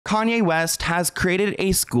Kanye West has created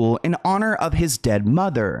a school in honor of his dead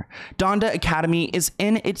mother. Donda Academy is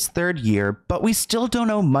in its 3rd year, but we still don't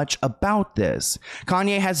know much about this.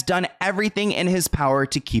 Kanye has done everything in his power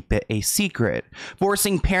to keep it a secret,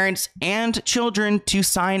 forcing parents and children to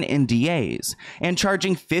sign NDAs, and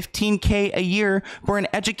charging $15K a year for an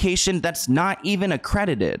education that's not even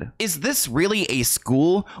accredited. Is this really a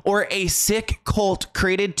school or a sick cult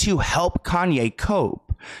created to help Kanye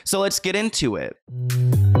cope? So let's get into it.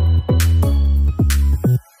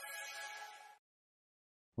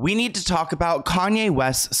 We need to talk about Kanye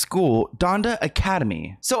West's school, Donda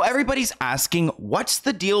Academy. So everybody's asking, what's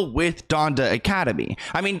the deal with Donda Academy?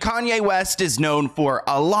 I mean, Kanye West is known for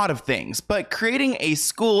a lot of things, but creating a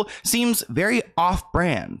school seems very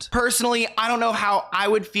off-brand. Personally, I don't know how I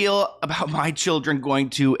would feel about my children going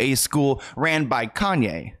to a school ran by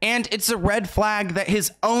Kanye. And it's a red flag that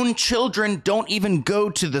his own children don't even go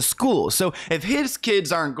to the school. So if his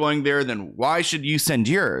kids aren't going there, then why should you send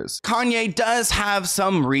yours? Kanye does have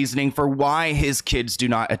some reasoning for why his kids do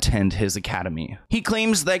not attend his academy. He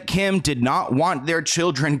claims that Kim did not want their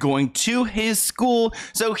children going to his school,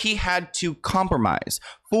 so he had to compromise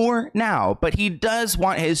for now, but he does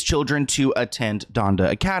want his children to attend Donda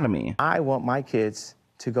Academy. I want my kids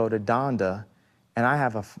to go to Donda, and I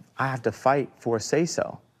have to fight for a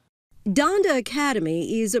say-so. Donda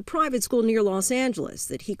Academy is a private school near Los Angeles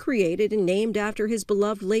that he created and named after his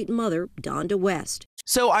beloved late mother, Donda West.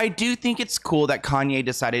 So I do think it's cool that Kanye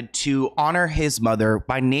decided to honor his mother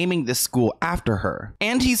by naming this school after her.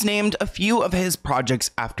 And he's named a few of his projects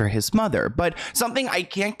after his mother. But something I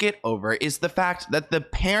can't get over is the fact that the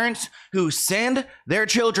parents who send their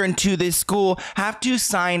children to this school have to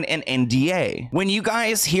sign an NDA. When you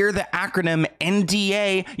guys hear the acronym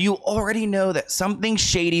NDA, you already know that something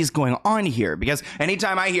shady is going on here, because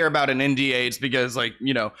anytime I hear about an NDA, it's because, like,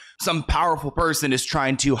 you know, some powerful person is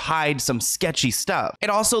trying to hide some sketchy stuff. It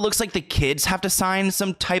also looks like the kids have to sign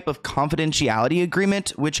some type of confidentiality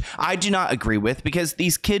agreement, which I do not agree with, because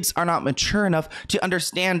these kids are not mature enough to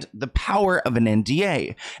understand the power of an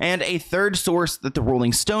NDA. And a third source that the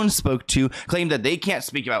Rolling Stones spoke to claimed that they can't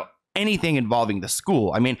speak about anything involving the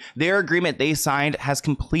school. I mean, their agreement they signed has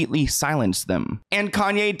completely silenced them. And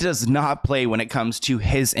Kanye does not play when it comes to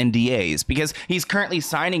his NDAs, because he's currently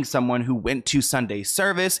signing someone who went to Sunday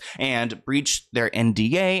service and breached their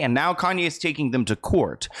NDA, and now Kanye is taking them to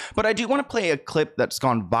court. But I do want to play a clip that's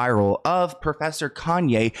gone viral of Professor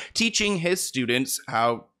Kanye teaching his students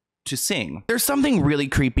how to sing. There's something really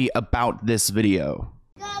creepy about this video.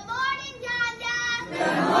 Good morning, Donda.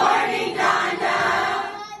 Good morning, Donda.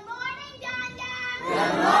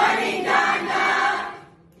 Good morning, Donda.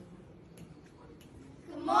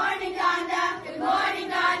 Good morning, Donda. Good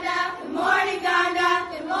morning, Donda.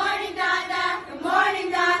 Good morning, Donda. Good morning, Donda. Good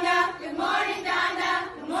morning, Donda. Good morning, Donda.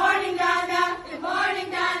 Good morning, Donda. Good morning,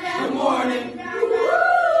 Donda. Good morning.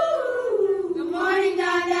 Good morning,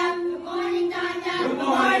 Donda. Good morning, Donda. Good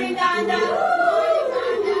morning, Donda.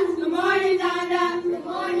 Good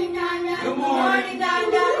morning, Donda. Good morning,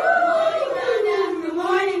 Donda. Good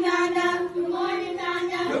morning, Donda. Good morning, Donda. Good morning, Donda. Good morning,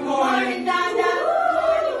 Donda. Good morning, Donda. Good morning,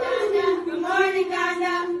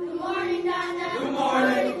 Donda. Good morning,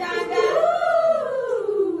 Donda.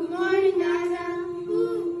 Good morning, Donda.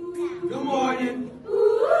 Good morning.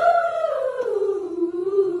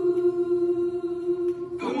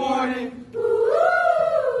 Good morning.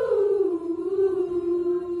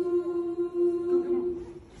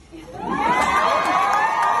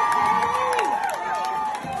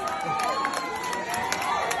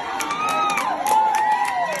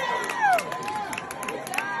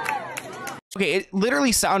 Okay, it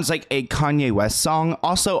literally sounds like a Kanye West song.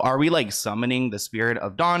 Also, are we like summoning the spirit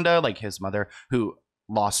of Donda, like his mother who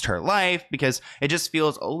lost her life? Because it just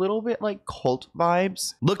feels a little bit like cult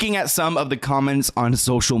vibes. Looking at some of the comments on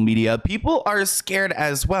social media, people are scared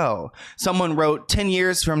as well. Someone wrote, 10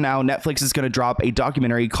 years from now, Netflix is going to drop a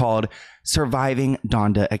documentary called Surviving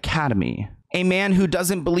Donda Academy. A man who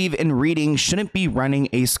doesn't believe in reading shouldn't be running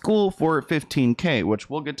a school for $15K, which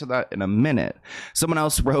we'll get to that in a minute. Someone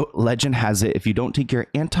else wrote, legend has it, if you don't take your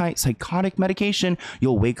antipsychotic medication,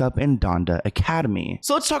 you'll wake up in Donda Academy.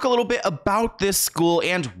 So let's talk a little bit about this school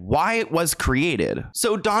and why it was created.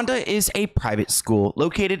 So Donda is a private school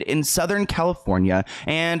located in Southern California,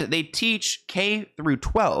 and they teach K through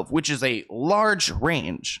 12, which is a large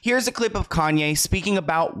range. Here's a clip of Kanye speaking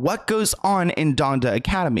about what goes on in Donda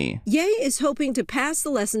Academy. Ye is hoping to pass the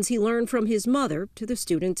lessons he learned from his mother to the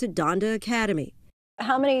students at Donda Academy.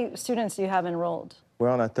 How many students do you have enrolled? We're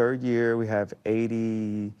on our 3rd year. We have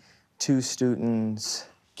 82 students.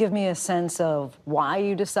 Give me a sense of why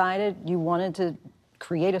you decided you wanted to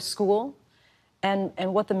create a school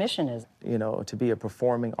and what the mission is. You know, to be a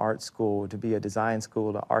performing arts school, to be a design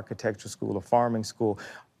school, an architecture school, a farming school,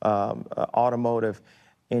 automotive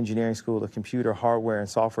engineering school, a computer, hardware, and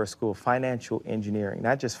software school, financial engineering,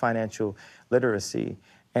 not just financial literacy,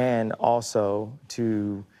 and also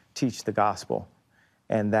to teach the gospel.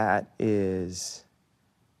 And that is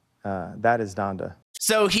Donda.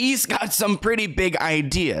 So he's got some pretty big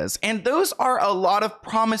ideas, and those are a lot of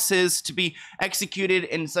promises to be executed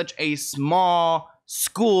in such a small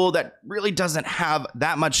school that really doesn't have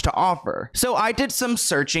that much to offer. So I did some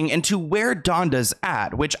searching into where Donda's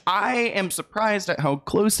at, which I am surprised at how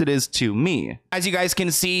close it is to me. As you guys can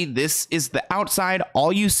see, this is the outside.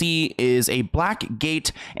 All you see is a black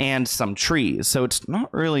gate and some trees, so it's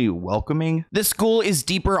not really welcoming. The school is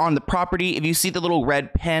deeper on the property. If you see the little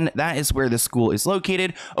red pen, that is where the school is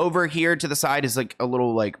located. Over here to the side is like a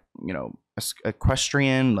little, like, you know,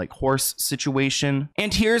 equestrian, like horse situation.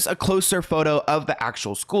 And here's a closer photo of the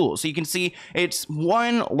actual school. So you can see it's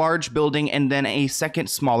one large building and then a second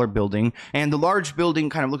smaller building. And the large building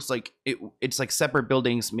kind of looks like it's like separate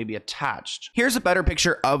buildings, maybe attached. Here's a better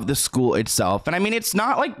picture of the school itself. And I mean, it's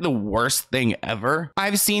not like the worst thing ever.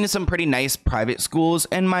 I've seen some pretty nice private schools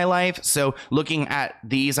in my life. So looking at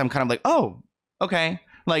these, I'm kind of like, oh, okay.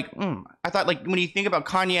 Like, I thought, like, when you think about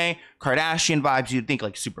Kanye, Kardashian vibes, you'd think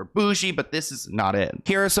like super bougie, but this is not it.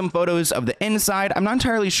 Here are some photos of the inside. I'm not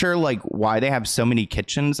entirely sure like why they have so many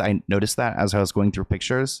kitchens. I noticed that as I was going through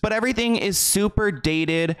pictures, but everything is super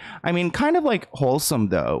dated. I mean, kind of like wholesome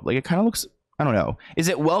though. Like it kind of looks, I don't know. Is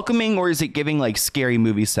it welcoming or is it giving like scary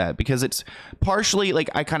movie set? Because it's partially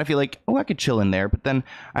like, I kind of feel like, oh, I could chill in there. But then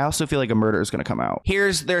I also feel like a murder is going to come out.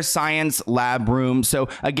 Here's their science lab room. So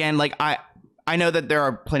again, like I know that there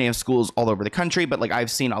are plenty of schools all over the country, but like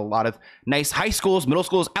I've seen a lot of nice high schools, middle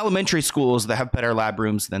schools, elementary schools that have better lab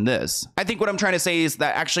rooms than this. I think what I'm trying to say is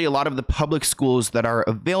that actually a lot of the public schools that are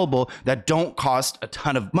available that don't cost a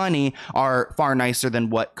ton of money are far nicer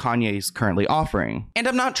than what Kanye is currently offering. And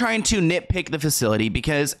I'm not trying to nitpick the facility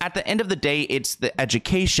because at the end of the day, it's the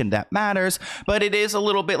education that matters, but it is a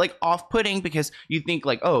little bit like off-putting because you think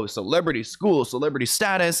like, oh, celebrity school, celebrity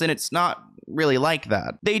status, and it's not really like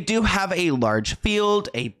that. They do have a large field,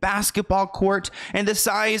 a basketball court, and the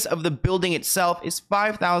size of the building itself is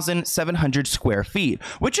 5,700 square feet,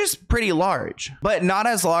 which is pretty large, but not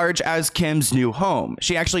as large as Kim's new home.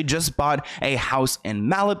 She actually just bought a house in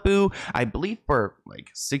Malibu, I believe for like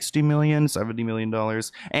 $60 million, $70 million,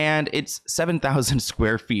 and it's 7,000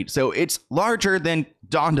 square feet. So it's larger than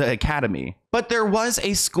Donda Academy. But there was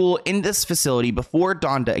a school in this facility before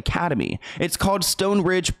Donda Academy. It's called Stone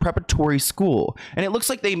Ridge Preparatory School, and it looks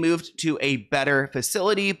like they moved to a better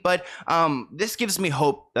facility, but this gives me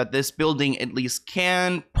hope that this building at least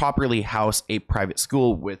can properly house a private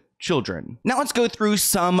school with children. Now let's go through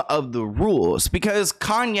some of the rules, because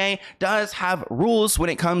Kanye does have rules when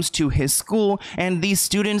it comes to his school, and these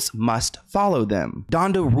students must follow them.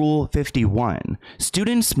 Donda Rule 51.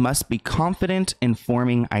 Students must be confident in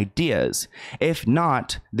forming ideas. If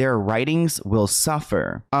not, their writings will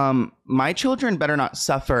suffer. My children better not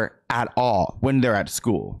suffer at all when they're at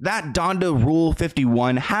school. That Donda Rule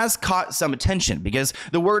 51 has caught some attention because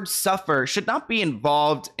the word suffer should not be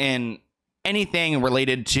involved in anything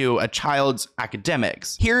related to a child's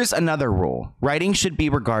academics. Here's another rule. Writing should be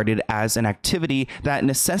regarded as an activity that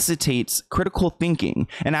necessitates critical thinking,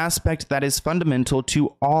 an aspect that is fundamental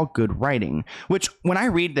to all good writing, which when I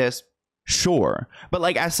read this, sure, but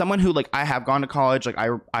like as someone who like I have gone to college, like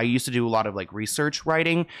I used to do a lot of like research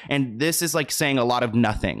writing, and this is like saying a lot of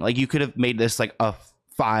nothing. Like you could have made this like a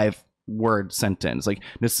 5-word sentence, like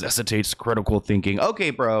necessitates critical thinking.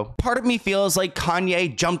 Okay, bro. Part of me feels like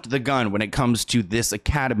Kanye jumped the gun when it comes to this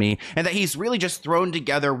academy, and that he's really just thrown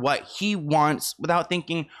together what he wants without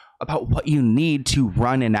thinking about what you need to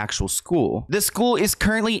run an actual school. The school is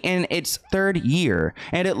currently in its 3rd year,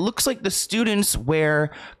 and it looks like the students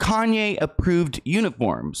wear Kanye approved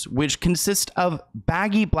uniforms, which consist of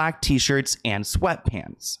baggy black t-shirts and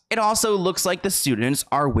sweatpants. It also looks like the students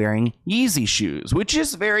are wearing Yeezy shoes, which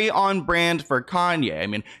is very on brand for Kanye. I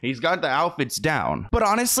mean, he's got the outfits down. But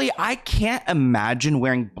honestly, I can't imagine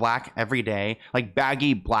wearing black every day, like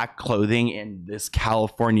baggy black clothing in this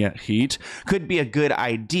California heat could be a good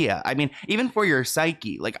idea. I mean, even for your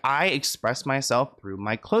psyche, like I express myself through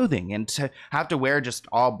my clothing, and to have to wear just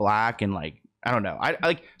all black and like, I don't know. I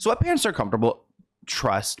like sweatpants are comfortable,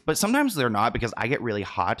 trust, but sometimes they're not because I get really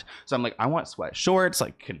hot. So I'm like, I want sweat shorts.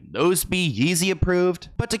 Like, can those be Yeezy approved?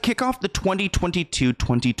 But to kick off the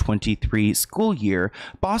 2022-2023 school year,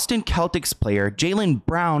 Boston Celtics player Jaylen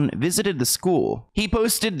Brown visited the school. He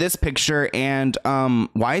posted this picture, and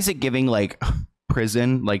why is it giving like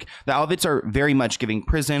prison. Like the outfits are very much giving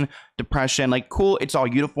prison, depression. Like cool, it's all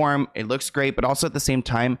uniform, it looks great, but also at the same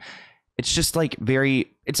time, it's just like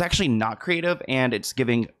it's actually not creative and it's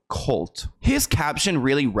giving cult. His caption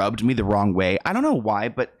really rubbed me the wrong way. I don't know why,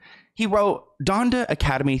 but he wrote, Donda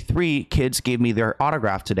Academy 3 kids gave me their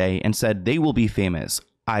autograph today and said they will be famous.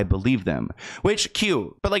 I believe them. Which,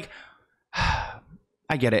 cute. But like,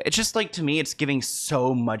 I get it. It's just like, to me, it's giving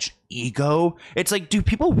so much ego. It's like, do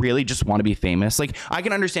people really just want to be famous? Like, I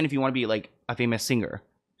can understand if you want to be like a famous singer,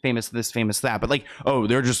 famous this, famous that, but like, oh,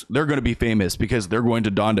 they're going to be famous because they're going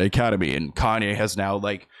to Donda Academy and Kanye has now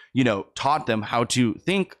like, you know, taught them how to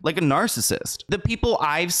think like a narcissist. The people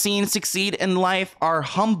I've seen succeed in life are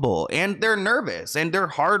humble and they're nervous and they're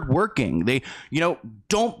hardworking. They, you know,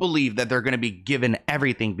 don't believe that they're going to be given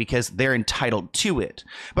everything because they're entitled to it.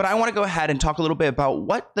 But I want to go ahead and talk a little bit about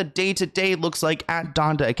what the day-to-day looks like at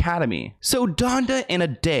Donda Academy. So Donda in a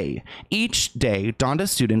day. Each day, Donda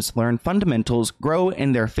students learn fundamentals, grow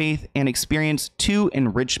in their faith, and experience 2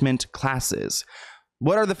 enrichment classes.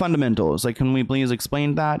 What are the fundamentals? Like, can we please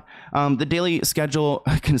explain that? The daily schedule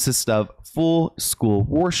consists of full school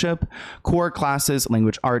worship, core classes,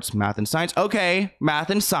 language arts, math and science. Okay, math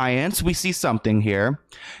and science. We see something here.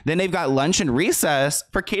 Then they've got lunch and recess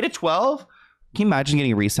for K to 12. Can you imagine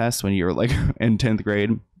getting recess when you were like in 10th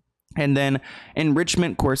grade? And then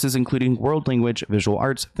enrichment courses, including world language, visual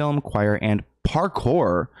arts, film, choir, and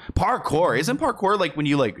parkour. Parkour, isn't parkour like when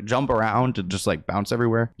you like jump around and just like bounce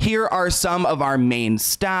everywhere? Here are some of our main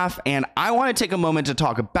staff, and I want to take a moment to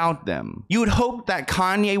talk about them. You would hope that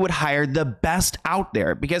Kanye would hire the best out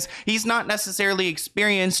there because he's not necessarily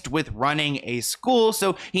experienced with running a school,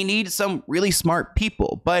 so he needs some really smart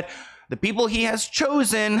people, but the people he has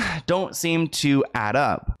chosen don't seem to add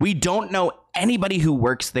up. We don't know anybody who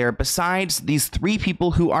works there besides these 3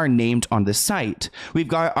 people who are named on the site. We've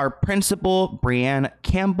got our principal, Brianne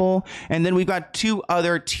Campbell, and then we've got 2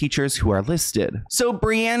 other teachers who are listed. So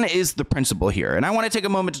Brianne is the principal here, and I want to take a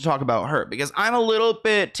moment to talk about her because I'm a little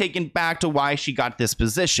bit taken back to why she got this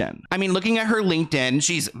position. I mean, looking at her LinkedIn,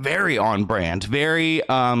 she's very on brand, very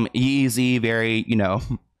Yeezy, very, you know,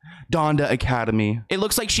 Donda Academy. It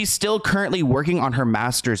looks like she's still currently working on her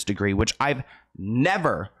master's degree, which I've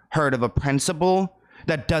never heard of a principal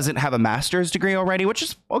that doesn't have a master's degree already, which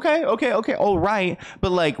is okay, all right.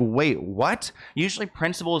 But like, wait, what? Usually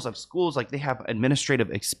principals of schools, like they have administrative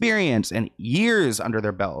experience and years under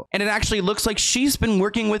their belt. And it actually looks like she's been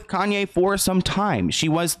working with Kanye for some time. She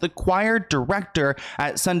was the choir director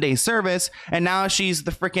at Sunday Service, and now she's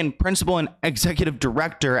the freaking principal and executive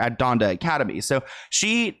director at Donda Academy. So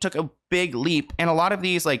she took a big leap. And a lot of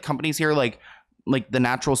these like companies here, like the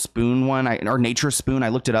Natural Spoon one, or Nature Spoon, I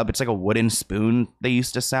looked it up. It's like a wooden spoon they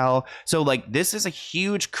used to sell. So like, this is a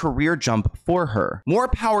huge career jump for her. More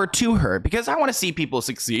power to her, because I want to see people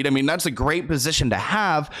succeed. I mean, that's a great position to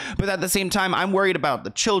have, but at the same time, I'm worried about the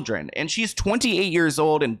children. And she's 28 years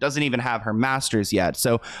old and doesn't even have her master's yet.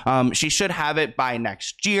 So she should have it by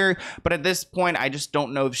next year. But at this point, I just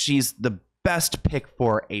don't know if she's the best pick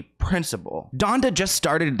for a principal. Donda just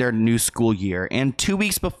started their new school year, and 2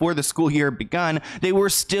 weeks before the school year begun, they were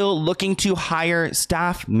still looking to hire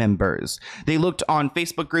staff members. They looked on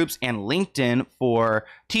Facebook groups and LinkedIn for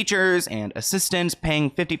teachers and assistants paying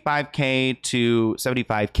 $55K to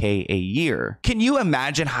 $75K a year. Can you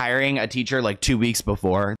imagine hiring a teacher like 2 weeks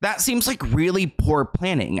before? That seems like really poor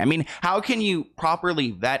planning. I mean, how can you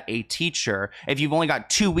properly vet a teacher if you've only got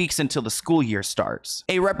 2 weeks until the school year starts?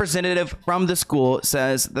 A representative from the school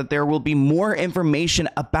says that there will be more information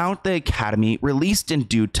about the academy released in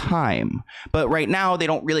due time. But right now, they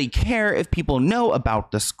don't really care if people know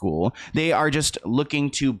about the school. They are just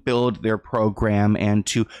looking to build their program and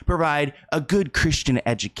to provide a good Christian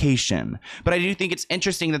education. But I do think it's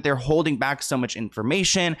interesting that they're holding back so much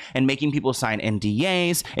information and making people sign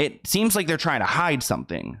NDAs. It seems like they're trying to hide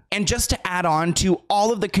something. And just to add on to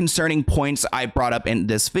all of the concerning points I brought up in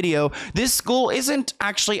this video, this school isn't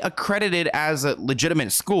actually accredited as a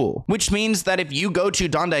legitimate school, which means that if you go to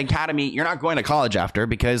Donda Academy, you're not going to college after,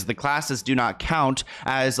 because the classes do not count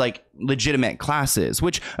as like legitimate classes,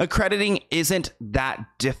 which accrediting isn't that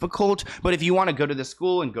difficult. But if you want to go to the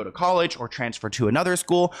school and go to college or transfer to another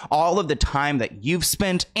school, all of the time that you've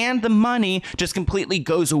spent and the money just completely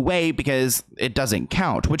goes away because it doesn't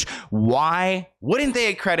count. Which, why wouldn't they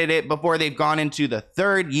accredit it before they've gone into the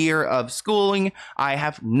 3rd year of schooling? I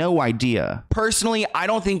have no idea. Personally, I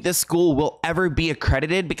don't think this school will ever be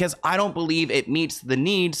accredited because I don't believe it meets the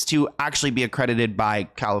needs to actually be accredited by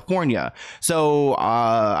California. So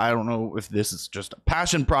I don't know know if this is just a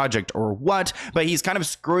passion project or what, but he's kind of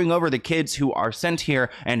screwing over the kids who are sent here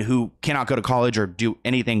and who cannot go to college or do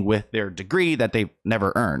anything with their degree that they've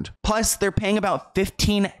never earned. Plus, they're paying about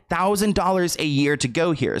 $15,000 a year to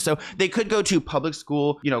go here. So they could go to public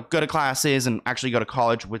school, you know, go to classes and actually go to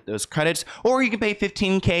college with those credits, or you can pay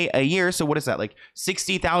 $15K a year. So what is that, like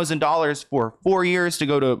 $60,000 for 4 years to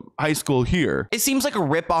go to high school here? It seems like a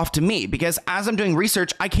ripoff to me, because as I'm doing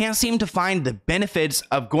research, I can't seem to find the benefits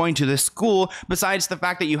of going to this school besides the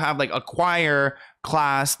fact that you have like a choir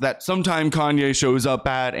class that sometime Kanye shows up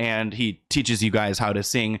at and he teaches you guys how to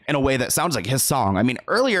sing in a way that sounds like his song. I mean,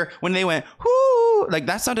 earlier when they went, whoo, like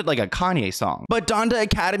that sounded like a Kanye song. But Donda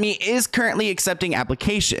Academy is currently accepting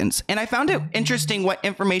applications, and I found it interesting what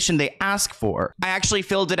information they ask for. I actually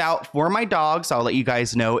filled it out for my dogs. I'll let you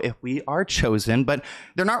guys know if we are chosen, but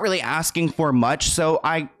they're not really asking for much. So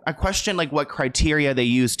I question like what criteria they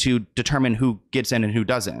use to determine who gets in and who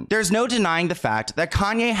doesn't. There's no denying the fact that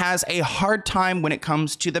Kanye has a hard time when it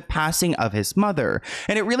comes to the passing of his mother.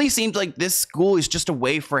 And it really seems like this school is just a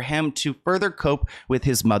way for him to further cope with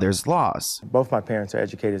his mother's loss. Both my parents are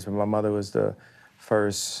educators, but my mother was the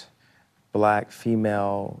first Black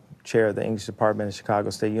female chair of the English department at Chicago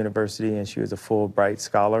State University, and she was a Fulbright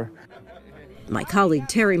scholar. My colleague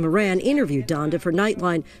Terry Moran interviewed Donda for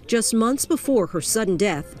Nightline just months before her sudden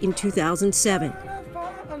death in 2007.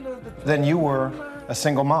 Then you were a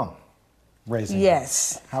single mom raising her.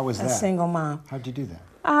 Yes. How was that? A single mom. How'd you do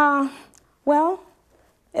that? Well,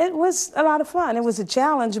 it was a lot of fun. It was a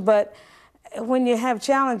challenge, but when you have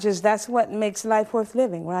challenges, that's what makes life worth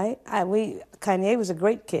living, right? Kanye was a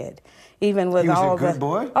great kid, even with all the... He was a good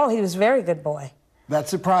boy? Oh, he was a very good boy. That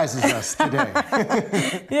surprises us today.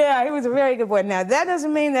 Yeah, he was a very good boy. Now, that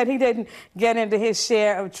doesn't mean that he didn't get into his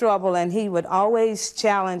share of trouble, and he would always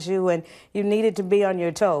challenge you, and you needed to be on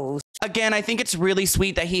your toes. Again, I think it's really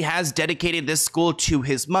sweet that he has dedicated this school to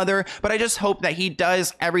his mother, but I just hope that he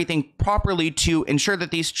does everything properly to ensure that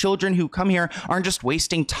these children who come here aren't just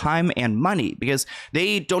wasting time and money, because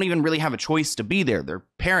they don't even really have a choice to be there. Their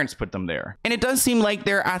parents put them there. And it does seem like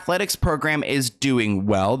their athletics program is doing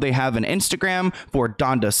well. They have an Instagram for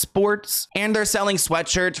Donda Sports, and they're selling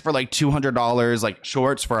sweatshirts for like $200, like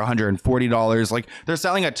shorts for $140. Like, they're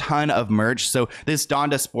selling a ton of merch. So this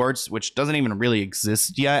Donda Sports, which doesn't even really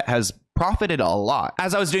exist yet, has profited a lot.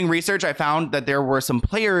 As I was doing research, I found that there were some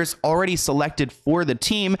players already selected for the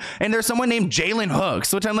team, and there's someone named Jalen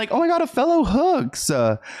Hooks, which I'm like, oh my God, a fellow Hooks.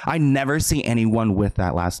 I never see anyone with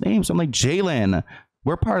that last name. So I'm like, Jalen,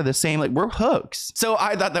 we're part of the same, like, we're Hooks. So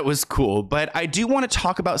I thought that was cool, but I do want to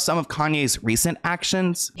talk about some of Kanye's recent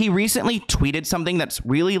actions. He recently tweeted something that's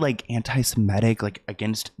really like anti-Semitic, like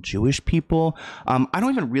against Jewish people. I don't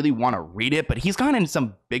even really want to read it, but he's gotten in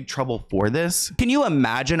some big trouble for this. Can you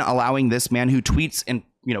imagine allowing this man who tweets and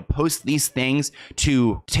post these things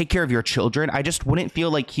to take care of your children? I just wouldn't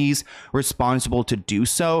feel like he's responsible to do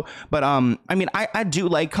so. But I mean, I do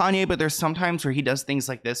like Kanye, but there's sometimes where he does things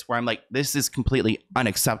like this where I'm like, this is completely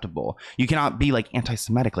unacceptable. You cannot be like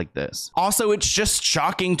anti-Semitic like this. Also, it's just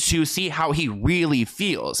shocking to see how he really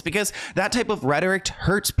feels, because that type of rhetoric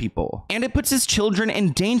hurts people, and it puts his children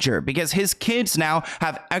in danger because his kids now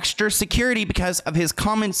have extra security because of his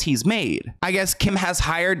comments he's made. I guess Kim has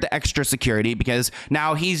hired the extra security because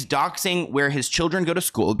now he's doxing where his children go to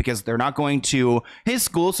school because they're not going to his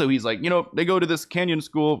school. So he's like, they go to this Canyon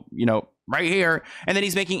school, right here. And then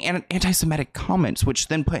he's making anti-Semitic comments, which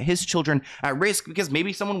then put his children at risk because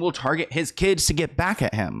maybe someone will target his kids to get back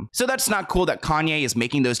at him. So that's not cool that Kanye is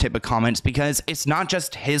making those type of comments, because it's not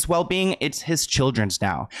just his well-being, it's his children's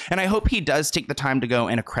now. And I hope he does take the time to go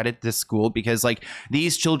and accredit this school, because like,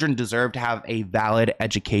 these children deserve to have a valid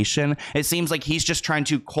education. It seems like he's just trying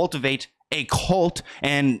to cultivate a cult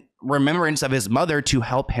and remembrance of his mother to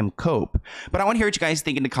help him cope. But I want to hear what you guys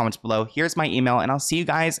think in the comments below. Here's my email, and I'll see you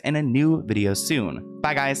guys in a new video soon.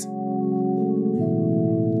 Bye, guys.